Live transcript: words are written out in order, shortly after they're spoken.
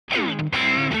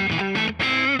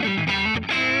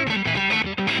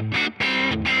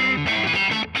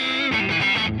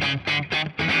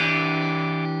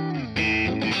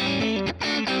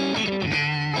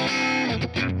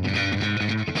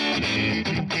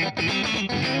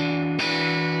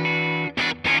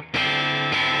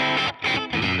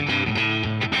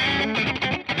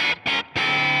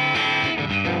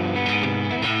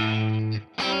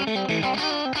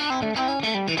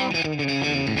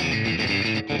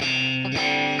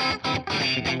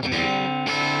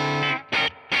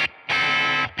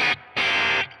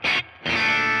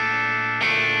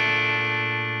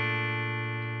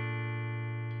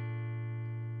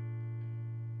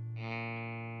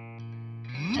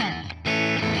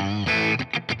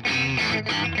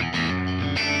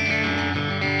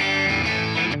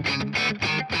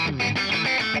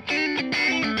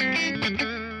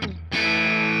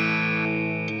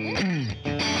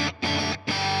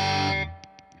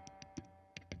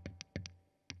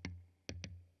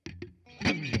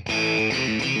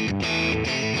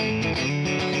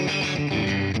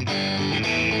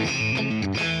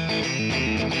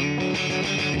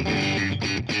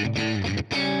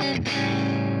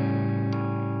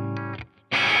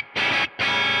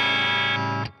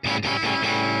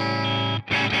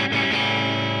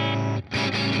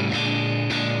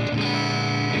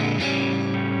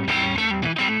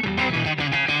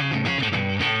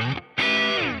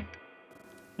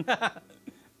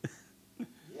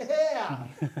Yeah!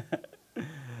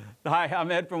 Hi,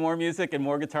 I'm Ed from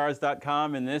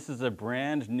moremusic@moreguitars.com, and this is a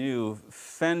brand new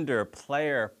Fender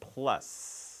Player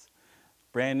Plus.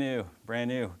 Brand new, brand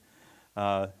new.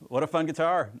 What a fun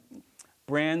guitar.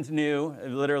 Brand new,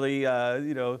 literally,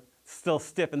 you know, still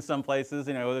stiff in some places.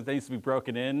 You know, they used to be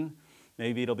broken in.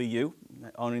 Maybe it'll be you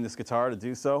owning this guitar to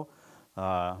do so.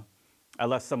 I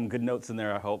left some good notes in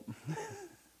there, I hope.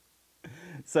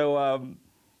 So,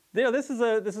 you know, this is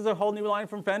a whole new line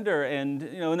from Fender, and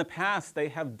you know, in the past they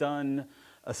have done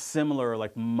a similar,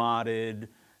 like, modded,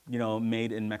 you know,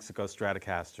 made in Mexico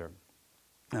Stratocaster.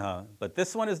 But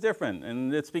this one is different,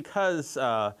 and it's because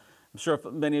I'm sure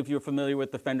many of you are familiar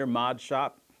with the Fender Mod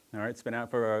Shop. All right, it's been out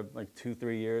for like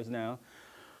 2-3 years now.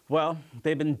 Well,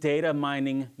 they've been data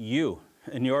mining you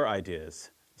and your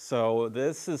ideas. So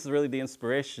this is really the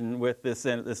inspiration with this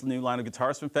new line of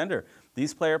guitars from Fender.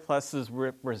 These Player Pluses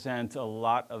represent a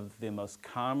lot of the most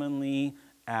commonly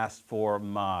asked for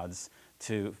mods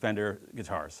to Fender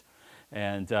guitars.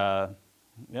 And you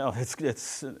know,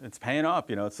 it's paying off.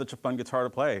 You know, it's such a fun guitar to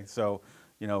play. So,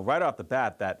 you know, right off the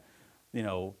bat, that, you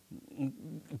know,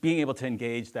 being able to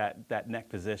engage that neck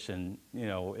position, you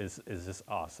know, is just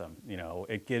awesome. You know,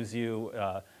 it gives you,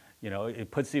 you know, it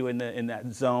puts you in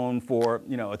that zone for,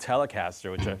 you know, a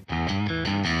Telecaster, which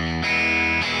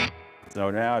so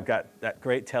now I've got that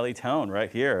great telly tone right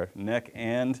here, neck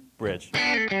and bridge.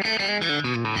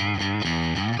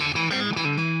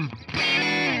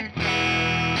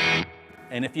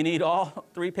 And if you need all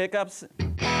 3 pickups,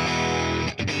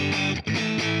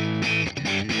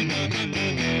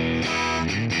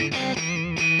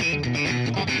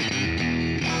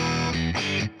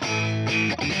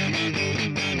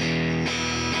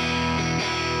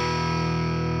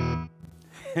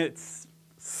 it's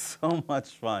so much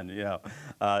fun, you know.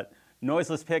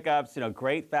 Noiseless pickups, you know,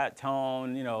 great fat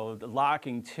tone, you know, the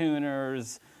locking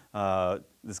tuners.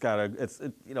 It's got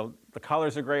you know, the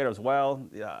colors are great as well.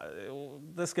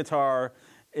 This guitar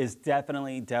is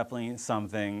definitely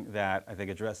something that I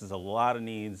think addresses a lot of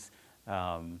needs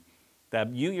that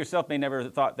you yourself may never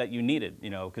have thought that you needed, you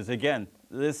know, because again,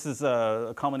 this is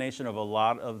a culmination of a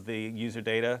lot of the user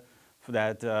data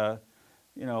that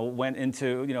you know, went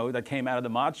into, you know, that came out of the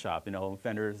mod shop. You know,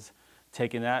 Fender's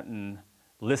taken that and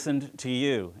listened to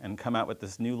you and come out with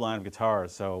this new line of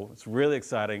guitars. So it's really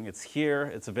exciting. It's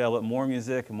here. It's available at More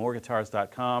Music,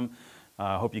 moreguitars.com.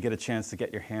 I hope you get a chance to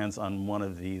get your hands on one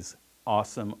of these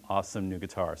awesome new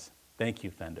guitars. Thank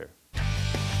you, Fender.